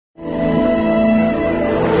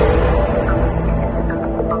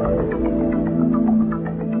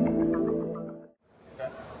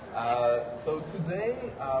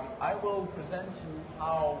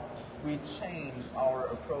we changed our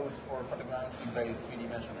approach for photogrammetry-based 3D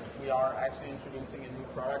measurements. We are actually introducing a new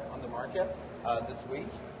product on the market this week,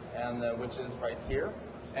 and which is right here.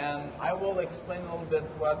 And I will explain a little bit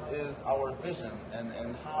what is our vision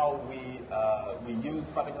and how we use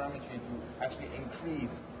photogrammetry to actually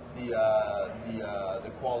increase the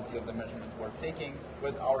quality of the measurements we're taking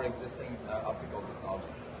with our existing optical technology.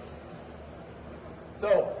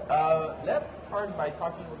 So let's start by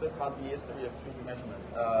talking a little bit about the history of 3D measurement.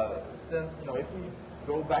 Since, if we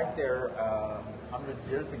go back there 100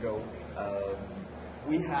 years ago,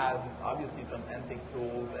 we had obviously some antique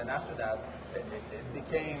tools, and after that, it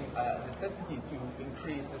became a necessity to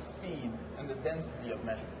increase the speed and the density of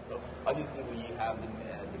measurement. So obviously we have the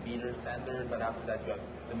meter standard, but after that you have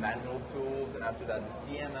the manual tools, and after that the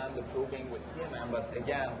CMM, the probing with CMM. But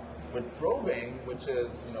again, with probing, which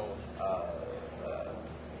is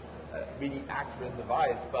a really accurate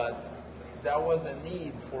device, but there was a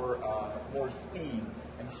need for more speed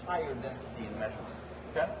and higher density in measurement.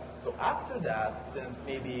 Okay? So after that, since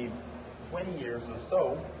maybe 20 years or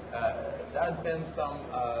so, there has been some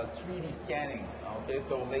 3D scanning. Okay,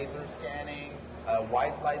 so laser scanning,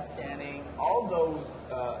 white light scanning, all those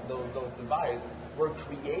devices were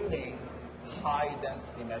creating high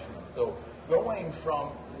density measurements. So going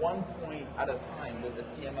from one point at a time with the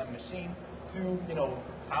CMM machine to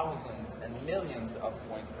thousands and millions of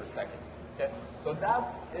points per second. Okay, so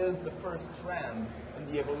that is the first trend in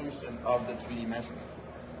the evolution of the 3D measurement.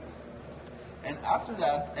 And after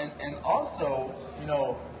that, and also,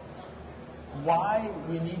 why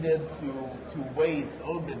we needed to wait a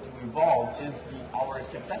little bit to evolve is our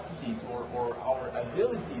capacity to, or our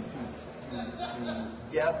ability to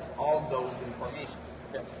get all those information.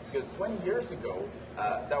 Okay? Because 20 years ago,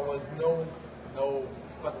 there was no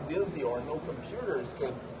possibility, or no computers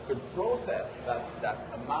could process that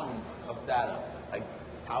amount of data, like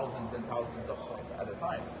thousands and thousands of points at a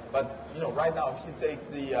time. But right now, if you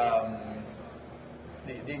take the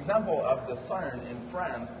example of the CERN in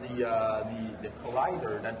France, the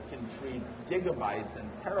collider that can treat gigabytes and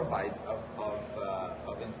terabytes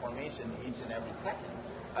of information each and every second,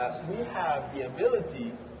 we have the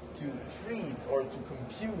ability to treat or to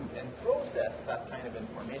compute and process that kind of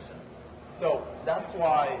information. So that's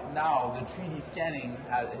why now the 3D scanning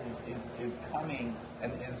is coming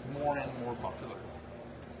and is more and more popular.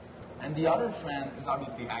 And the other trend is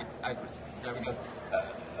obviously accuracy, okay? Because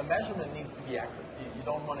a measurement needs to be accurate. You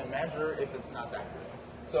don't want to measure if it's not accurate.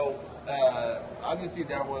 So obviously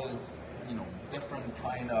there was different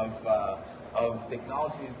kind of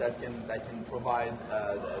technologies that can provide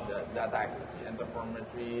that accuracy.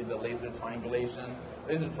 Interferometry, the laser triangulation,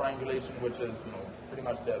 which is pretty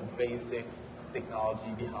much the basic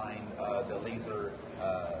technology behind the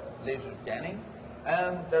laser scanning.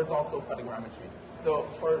 And there's also photogrammetry. So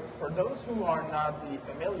for those who are not really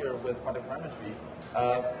familiar with photogrammetry,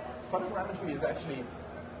 photogrammetry is actually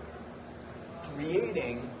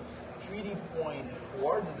creating 3D points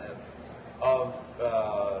coordinate of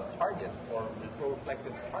targets or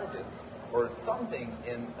retroreflective targets or something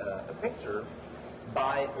in a picture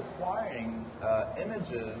by acquiring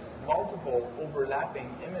images, multiple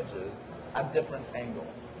overlapping images at different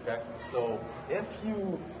angles. Okay? So if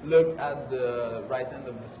you look at the right end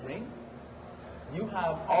of the screen, you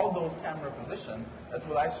have all those camera positions that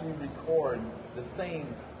will actually record the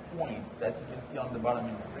same points that you can see on the bottom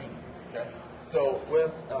in the screen. Okay? So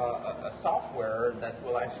with a software that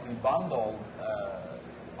will actually bundle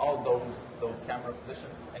all those camera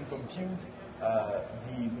positions and compute the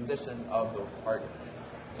position of those targets.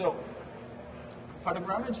 So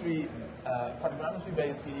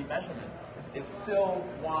photogrammetry-based 3D measurement is still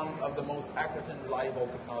one of the most accurate and reliable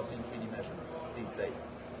technology in 3D measurement these days.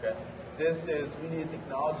 Okay? This is really a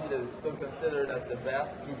technology that is still considered as the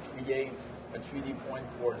best to create a 3D point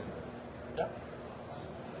coordinate. Okay?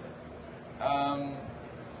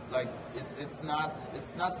 Like it's not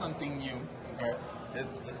something new. Okay?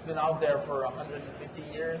 It's been out there for 150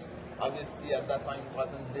 years. Obviously, at that time, it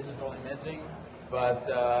wasn't digital imaging, but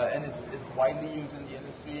and it's widely used in the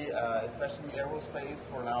industry, especially aerospace,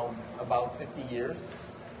 for now about 50 years.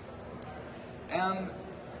 And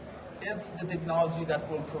it's the technology that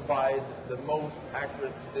will provide the most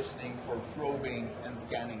accurate positioning for probing and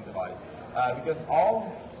scanning devices. Because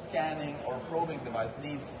all scanning or probing device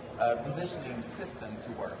needs a positioning system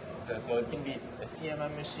to work. Okay, so it can be a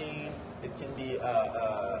CMM machine, it can be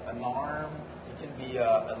an arm, it can be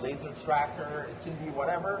a laser tracker, it can be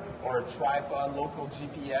whatever, or a tripod, local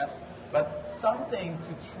GPS, but something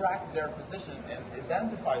to track their position and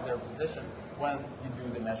identify their position when you do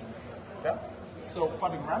the measurement. Okay? So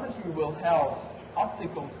photogrammetry will help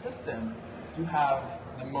optical system to have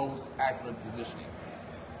the most accurate positioning.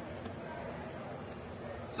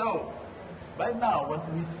 So right now what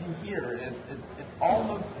we see here is it all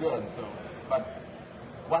looks good, but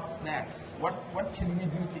what's next? What can we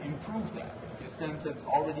do to improve that? Because since it's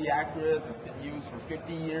already accurate, it's been used for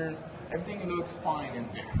 50 years, everything looks fine in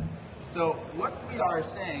there. So what we are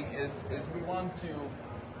saying is we want to,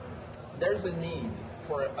 there's a need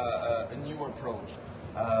for a new approach.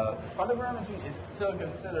 Photogrammetry is still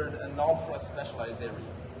considered an ultra specialized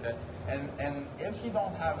area. Okay? And if you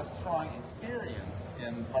don't have a strong experience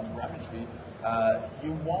in photogrammetry,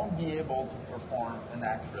 you won't be able to perform an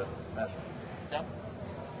accurate measurement. Okay?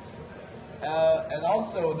 And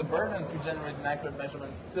also, the burden to generate an accurate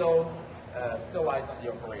measurement still lies on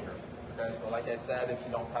the operator. Okay? So like I said, if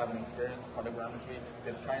you don't have an experience in photogrammetry,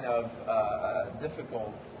 it's kind of a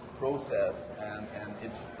difficult process, and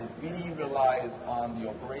it really relies on the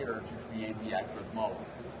operator to create the accurate model.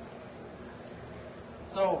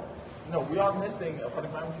 So, we are missing a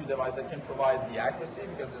photogrammetry device that can provide the accuracy,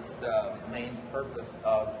 because it's the main purpose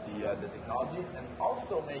of the technology, and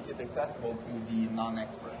also make it accessible to the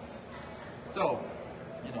non-expert. So,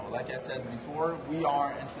 like I said before, we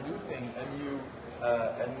are introducing a new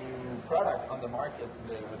product on the market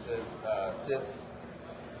today, which is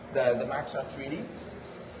the Maxa 3D.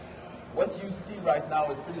 What you see right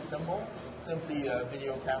now is pretty simple. It's simply a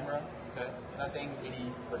video camera. Okay? Nothing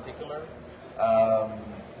really particular.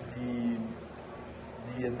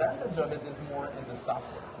 The advantage of it is more in the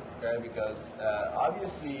software, okay? Because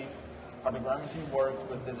obviously photogrammetry works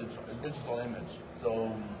with digital image.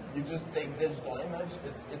 So you just take digital image.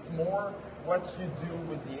 It's more what you do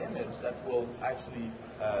with the image that will actually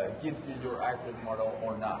gives you your accurate model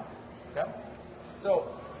or not. Okay.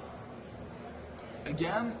 So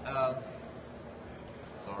again,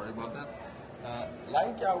 sorry about that.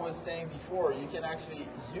 Like I was saying before, you can actually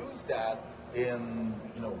use that in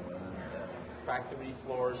factory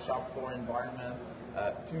floor, shop floor environment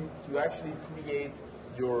to actually create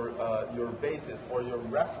your basis or your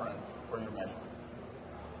reference for your measurement.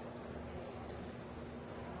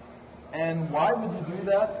 And why would you do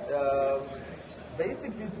that?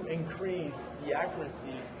 Basically to increase the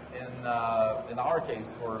accuracy in our case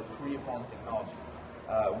for Creaform technology,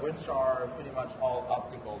 which are pretty much all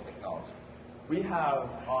optical technology. We have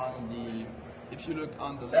if you look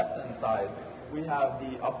on the left-hand side, we have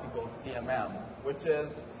the optical CMM, which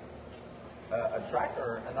is a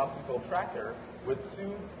tracker, an optical tracker with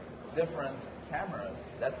two different cameras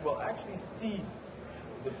that will actually see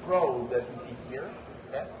the probe that you see here.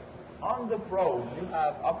 Okay? On the probe, you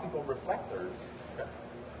have optical reflectors, okay?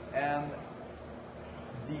 And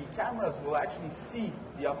the cameras will actually see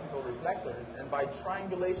the optical reflectors, and by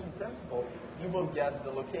triangulation principle, you will get the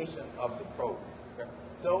location of the probe. Okay?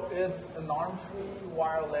 So it's an arm-free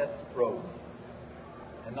wireless probe.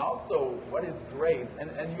 And also, what is great,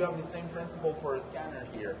 and you have the same principle for a scanner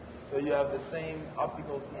here. So you have the same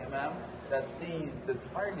optical CMM that sees the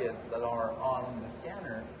targets that are on the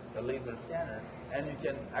scanner, the laser scanner, and you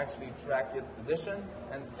can actually track its position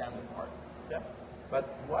and scan the part. Okay? But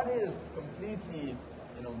what is completely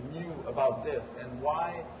new about this, and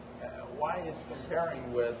why it's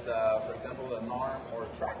comparing with, for example, an arm or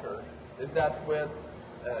a tracker, is that with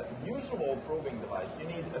usual probing device, you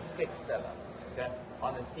need a fixed setup. Okay?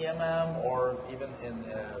 On a CMM or even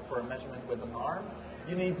for a measurement with an arm,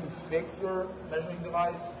 you need to fix your measuring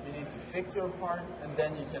device, you need to fix your part, and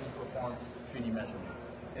then you can perform 3D measurement.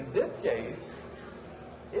 In this case,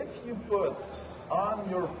 if you put on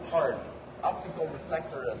your part optical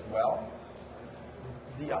reflector as well,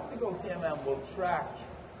 the optical CMM will track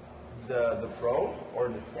the probe or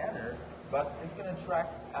the scanner, but it's going to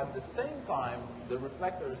track at the same time the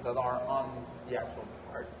reflectors that are on the actual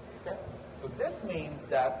part. Okay? So this means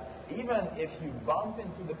that even if you bump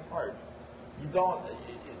into the part,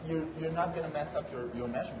 you're not going to mess up your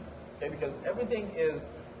measurement, okay? Because everything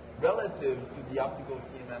is relative to the optical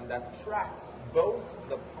CMM that tracks both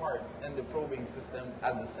the part and the probing system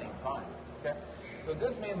at the same time. Okay? So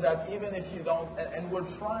this means that even if you don't, and we're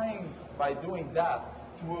trying by doing that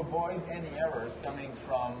to avoid any errors coming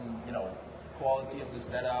from quality of the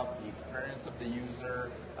setup, the experience of the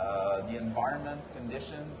user, the environment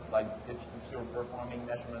conditions, like if you're performing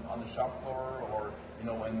measurement on the shop floor or in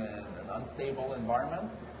an unstable environment.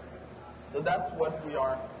 So that's what we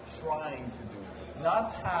are trying to do.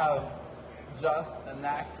 Not have just an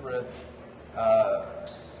accurate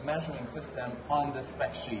measuring system on the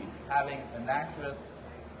spec sheet, having an accurate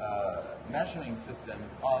measuring system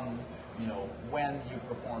on when you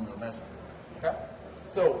perform your measurement. Okay?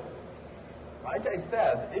 So like I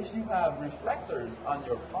said, if you have reflectors on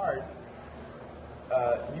your part,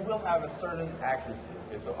 you will have a certain accuracy.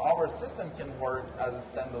 Okay, so our system can work as a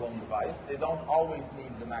standalone device. They don't always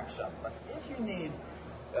need the Maxa. But if you need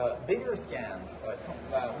bigger scans,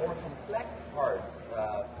 more complex parts,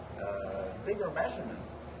 bigger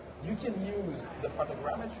measurements, you can use the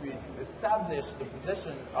photogrammetry to establish the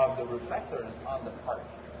position of the reflectors on the part,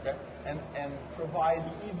 okay? And provide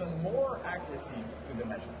even more accuracy to the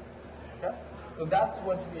measurement. Okay? So that's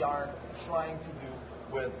what we are trying to do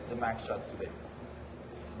with the Maxa today.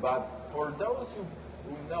 But for those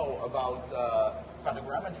who know about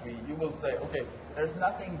photogrammetry, you will say, okay, there's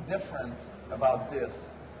nothing different about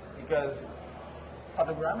this because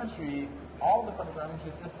photogrammetry, all the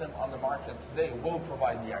photogrammetry system on the market today will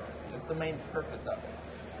provide the accuracy. It's the main purpose of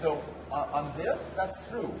it. So on this, that's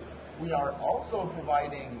true. We are also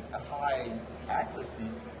providing a high accuracy,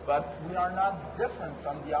 but we are not different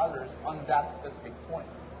from the others on that specific point.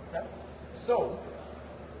 Okay? So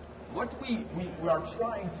what we are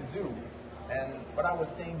trying to do, and what I was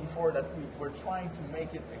saying before, that we're trying to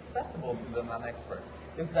make it accessible to the non-expert,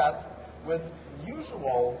 is that with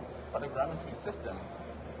usual photogrammetry system,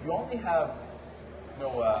 you only have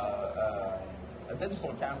a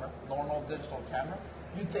digital camera, normal digital camera.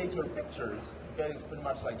 You take your pictures, okay? It's pretty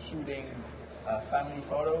much like shooting family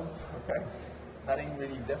photos, okay? Nothing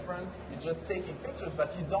really different. You're just taking pictures,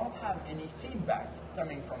 but you don't have any feedback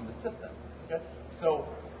coming from the system, okay? So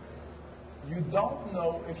you don't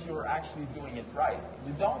know if you're actually doing it right.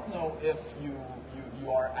 You don't know if you're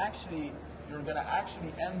going to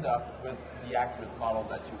actually end up with the accurate model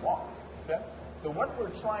that you want, okay? So what we're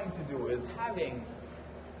trying to do is having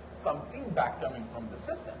some feedback coming from the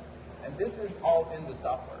system. And this is all in the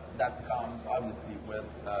software that comes, obviously, with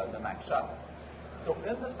the Maxa. So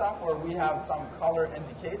in the software, we have some color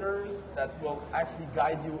indicators that will actually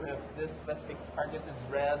guide you if this specific target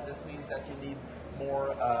is red. This means that you need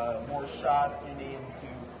more shots. You need to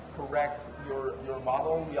correct your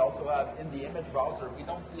model. We also have in the image browser, we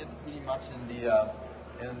don't see it really much in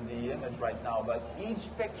the image right now, but each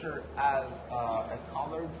picture has a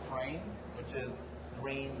colored frame, which is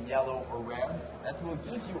green, yellow, or red, that will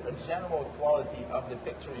give you a general quality of the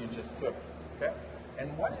picture you just took. Okay?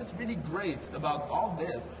 And what is really great about all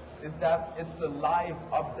this is that it's a live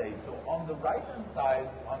update. So on the right-hand side,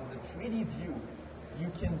 on the 3D view,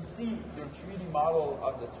 you can see your 3D model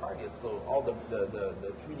of the target. So all the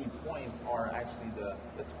 3D points are actually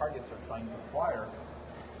the targets you're trying to acquire.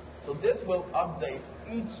 So this will update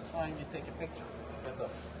each time you take a picture. Okay, so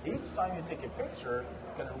each time you take a picture,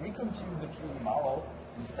 it's going to recompute the 3D model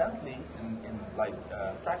instantly in like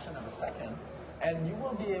a fraction of a second, and you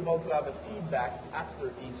will be able to have a feedback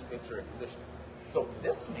after each picture acquisition. So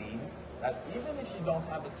this means that even if you don't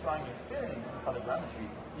have a strong experience in photogrammetry,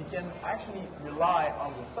 you can actually rely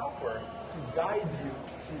on the software to guide you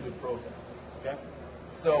through the process. Okay?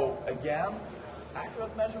 So again,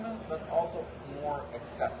 accurate measurement, but also more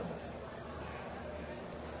accessible.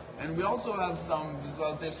 And we also have some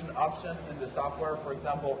visualization option in the software. For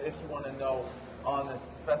example, if you want to know on a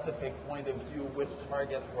specific point of view which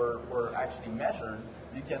target were actually measured,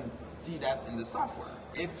 you can see that in the software.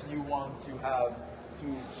 If you want to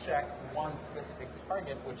check one specific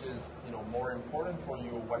target, which is more important for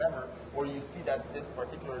you or whatever, or you see that this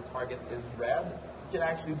particular target is red, you can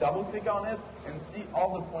actually double click on it and see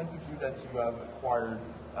all the points of view that you have acquired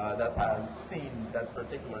that has seen that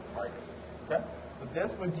particular target. Okay? So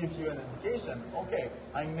this will give you an indication, okay,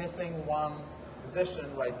 I'm missing one position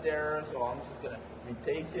right there, so I'm just going to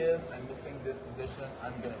retake it. I'm missing this position,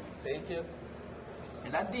 I'm going to retake it.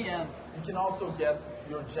 And at the end, you can also get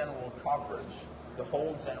your general coverage, the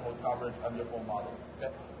whole general coverage of your whole model.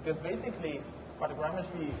 Okay? Because basically,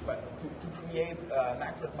 photogrammetry, to create an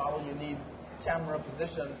accurate model, you need camera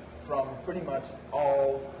position from pretty much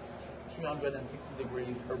all 360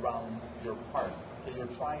 degrees around your part. Okay? You're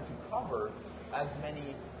trying to cover as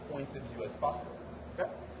many points of view as possible. Okay?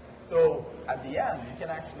 So at the end, you can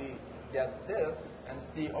actually get this and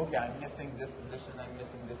see, okay, I'm missing this position, I'm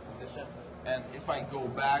missing this position. And if I go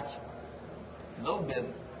back a little bit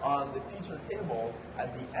on the feature table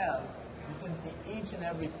at the end, you can see each and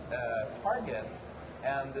every target,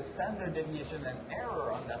 and the standard deviation and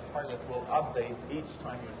error on that target will update each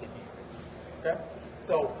time you're taking a picture. Okay?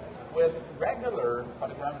 So with regular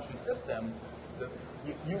photogrammetry system,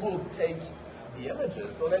 you will take the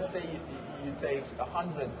images. So let's say you take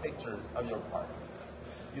 100 pictures of your part.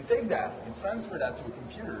 You take that, you transfer that to a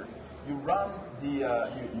computer, you run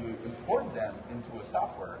you import them into a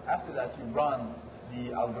software. After that, you run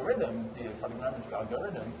the algorithms, the photogrammetry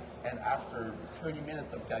algorithms, and after 30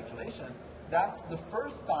 minutes of calculation, that's the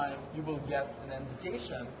first time you will get an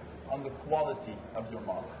indication on the quality of your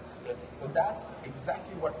model. Okay? So that's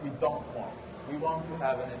exactly what we don't want. We want to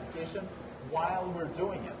have an indication while we're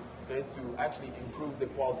doing it, okay, to actually improve the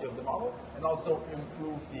quality of the model and also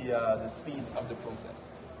improve the speed of the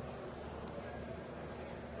process.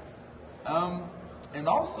 And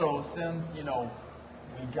also, since we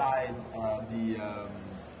guide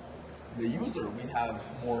the user, we have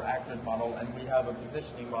more accurate model and we have a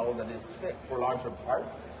positioning model that is fit for larger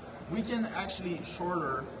parts, we can actually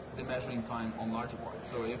shorter the measuring time on larger parts.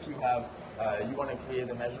 So if you have you want to create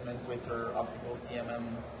a measurement with your optical CMM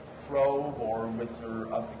probe or with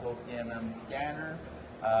your optical CMM scanner,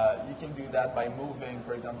 you can do that by moving.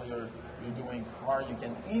 For example, you're doing car, you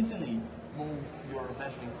can easily move your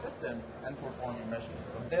measuring system and perform your measurement.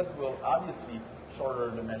 So this will obviously shorter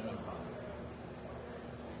the measuring time.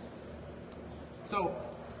 So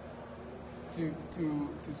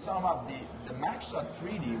to sum up, the Maxa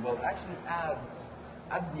 3D will actually add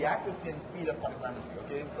the accuracy and speed of photogrammetry.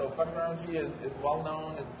 Okay, so photogrammetry is well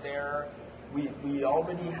known. It's there. We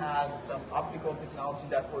already had some optical technology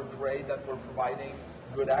that were great, that were providing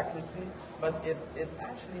good accuracy, but it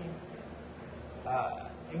actually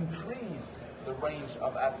increase the range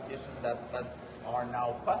of applications that are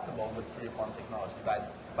now possible with Creaform technology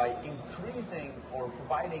by increasing or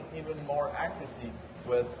providing even more accuracy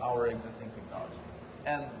with our existing technology.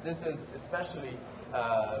 And this is especially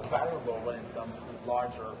valuable when it comes to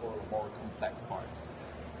larger or more complex parts.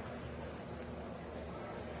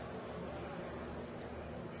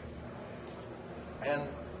 And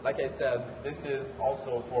like I said, this is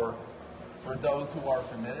also for those who are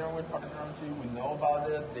familiar with photogrammetry, who know about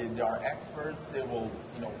it, they are experts, they will,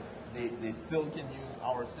 they still can use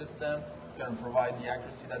our system. It's going to provide the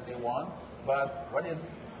accuracy that they want. But what is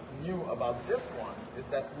new about this one is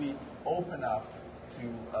that we open up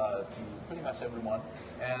to pretty much everyone,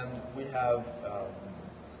 and we have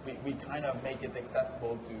we kind of make it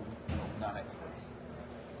accessible to non-experts.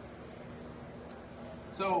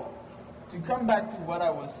 So to come back to what I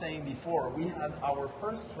was saying before, we had our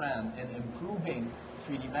first trend in improving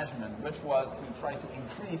 3D measurement, which was to try to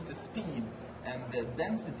increase the speed and the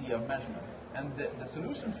density of measurement. And the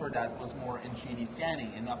solution for that was more in 3D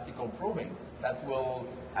scanning, in optical probing, that will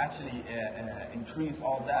actually increase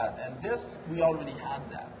all that. And this, we already had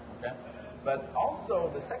that, okay? But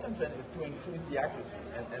also, the second trend is to increase the accuracy.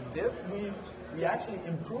 And this, we actually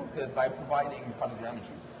improved it by providing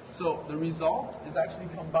photogrammetry. So the result is actually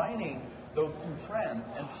combining those two trends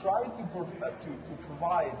and try to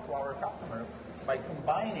provide to our customer by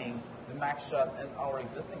combining the Maxa and our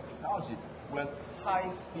existing technology with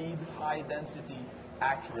high speed, high density,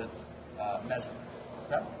 accurate measurement.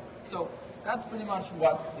 Okay? So that's pretty much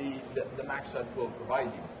what the Maxa will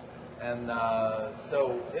provide you. And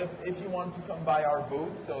so if you want to come by our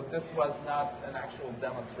booth, so this was not an actual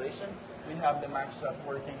demonstration, we have the Maxa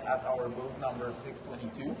working at our booth number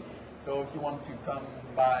 622. So if you want to come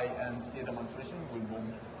by and see a demonstration, we'll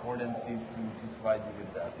be more than pleased to provide you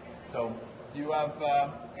with that. So do you have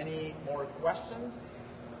any more questions?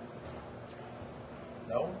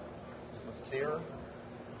 No? It was clear?